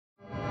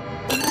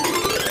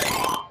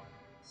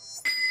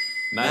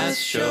Math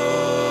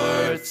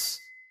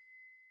Shorts.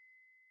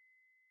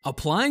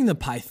 Applying the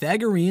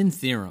Pythagorean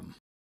Theorem.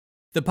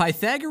 The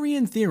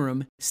Pythagorean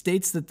Theorem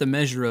states that the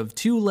measure of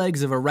two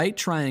legs of a right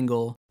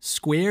triangle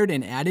squared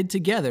and added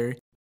together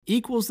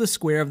equals the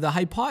square of the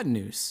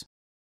hypotenuse.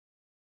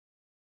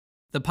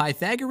 The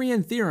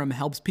Pythagorean Theorem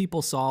helps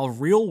people solve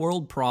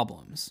real-world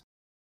problems.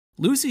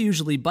 Lucy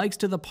usually bikes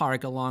to the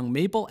park along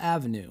Maple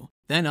Avenue,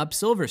 then up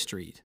Silver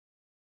Street.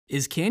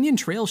 Is Canyon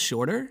Trail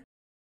shorter?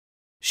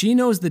 She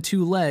knows the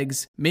two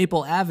legs,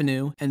 Maple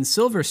Avenue and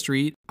Silver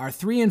Street, are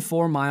 3 and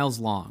 4 miles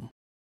long.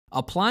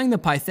 Applying the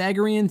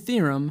Pythagorean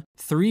Theorem,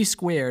 3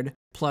 squared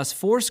plus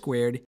 4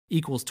 squared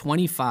equals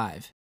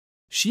 25.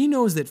 She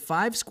knows that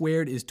 5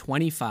 squared is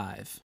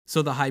 25,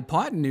 so the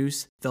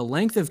hypotenuse, the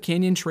length of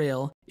Canyon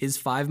Trail, is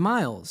 5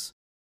 miles.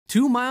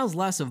 2 miles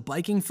less of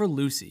biking for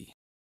Lucy.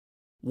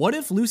 What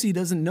if Lucy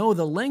doesn't know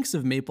the lengths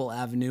of Maple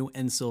Avenue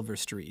and Silver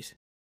Street?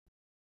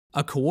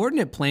 A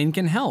coordinate plane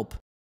can help.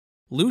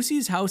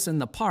 Lucy's house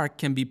and the park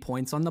can be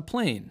points on the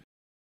plane.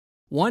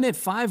 One at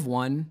 5,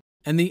 1,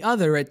 and the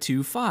other at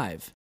 2,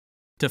 5.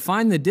 To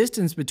find the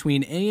distance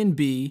between A and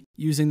B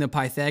using the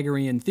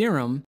Pythagorean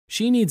Theorem,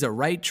 she needs a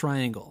right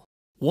triangle.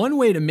 One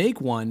way to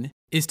make one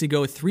is to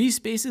go 3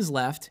 spaces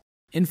left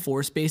and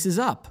 4 spaces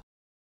up.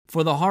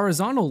 For the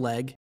horizontal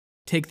leg,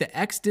 take the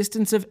x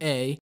distance of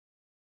A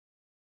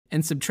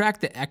and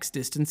subtract the x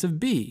distance of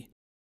B.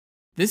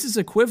 This is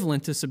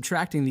equivalent to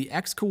subtracting the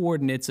x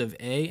coordinates of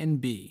A and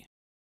B.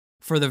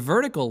 For the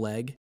vertical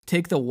leg,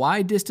 take the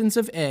y distance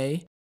of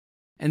A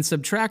and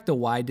subtract the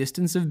y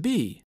distance of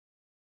B.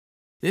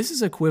 This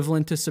is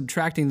equivalent to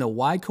subtracting the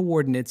y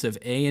coordinates of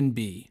A and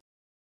B.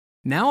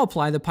 Now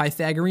apply the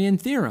Pythagorean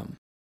Theorem.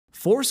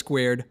 4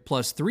 squared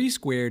plus 3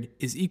 squared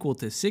is equal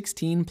to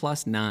 16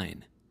 plus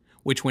 9,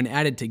 which when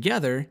added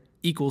together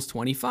equals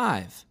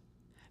 25.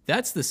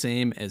 That's the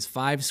same as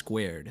 5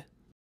 squared.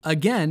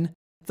 Again,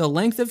 the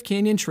length of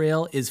Canyon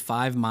Trail is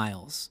 5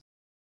 miles.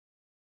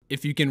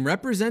 If you can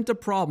represent a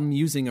problem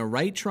using a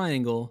right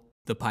triangle,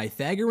 the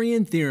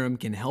Pythagorean Theorem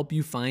can help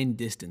you find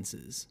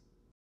distances.